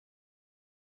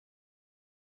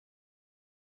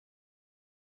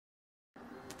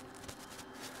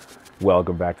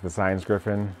Welcome back to the Science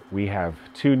Griffin. We have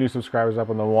 2 new subscribers up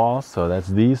on the wall, so that's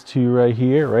these 2 right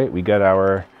here, right? We got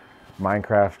our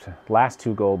Minecraft last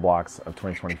 2 gold blocks of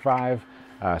 2025,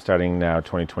 starting now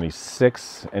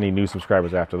 2026. Any new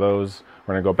subscribers after those,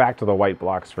 we're gonna go back to the white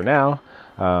blocks for now,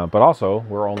 but also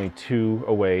we're only 2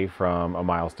 away from a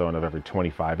milestone of every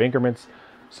 25 increments.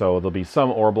 So there'll be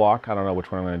some ore block. I don't know which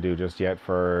one I'm going to do just yet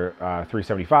for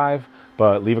 375,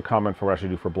 but leave a comment for what I should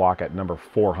do for block at number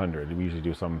 400. We usually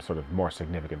do some sort of more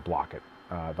significant block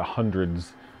at the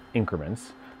hundreds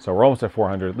increments. So we're almost at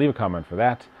 400. Leave a comment for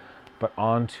that. But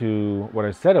on to what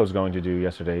I said I was going to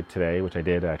do today, which I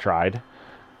did, I tried,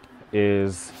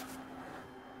 is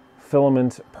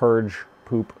filament purge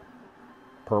poop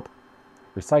perp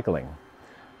recycling.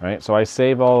 All right, so I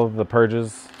save all of the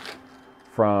purges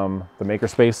from the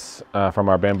makerspace from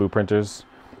our bamboo printers,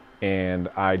 and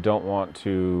I don't want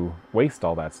to waste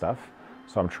all that stuff,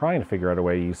 so I'm trying to figure out a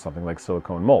way to use something like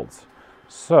silicone molds.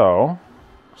 So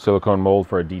silicone mold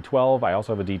for a D12. I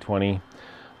also have a D20.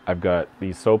 I've got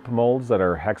these soap molds that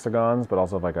are hexagons but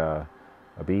also have like a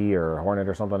bee or a hornet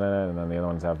or something in it, and then the other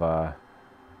ones have a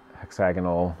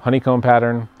hexagonal honeycomb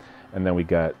pattern, and then we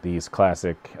got these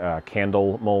classic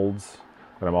candle molds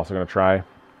that I'm also going to try.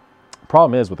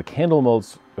 Problem is with the candle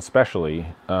molds especially,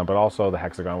 but also the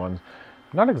hexagon ones,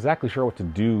 I'm not exactly sure what to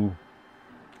do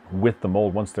with the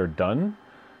mold once they're done.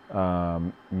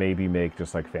 Maybe make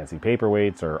just like fancy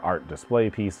paperweights or art display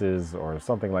pieces or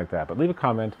something like that. But leave a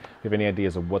comment if you have any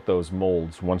ideas of what those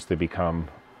molds, once they become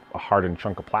a hardened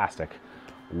chunk of plastic,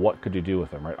 what could you do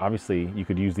with them, right? Obviously you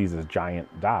could use these as giant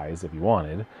dies if you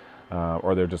wanted,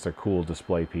 or they're just a cool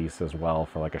display piece as well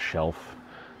for like a shelf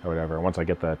or whatever, once I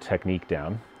get the technique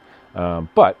down.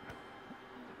 But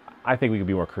I think we could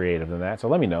be more creative than that. So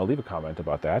let me know, leave a comment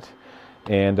about that.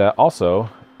 And also,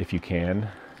 if you can,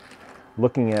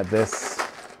 looking at this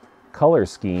color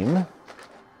scheme,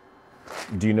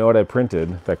 do you know what I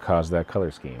printed that caused that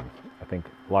color scheme? I think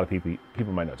a lot of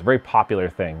people might know. It's a very popular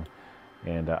thing,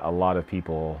 and a lot of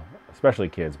people, especially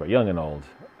kids, but young and old,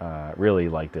 really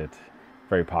liked it.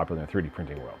 Very popular in the 3D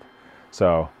printing world.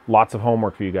 So lots of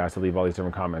homework for you guys to leave all these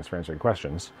different comments for answering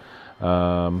questions.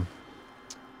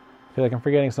 I feel like I'm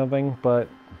forgetting something, but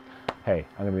hey,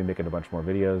 I'm going to be making a bunch more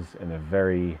videos in the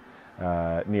very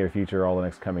near future, all the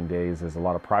next coming days. There's a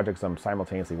lot of projects I'm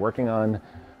simultaneously working on.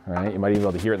 All right, you might even be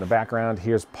able to hear it in the background.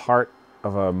 Here's part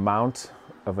of a mount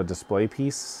of a display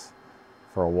piece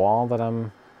for a wall that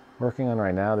I'm working on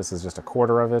right now. This is just a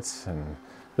quarter of it, and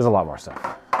there's a lot more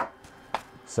stuff.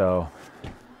 So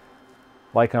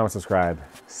like, comment, subscribe.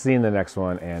 See you in the next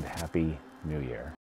one, and Happy New Year.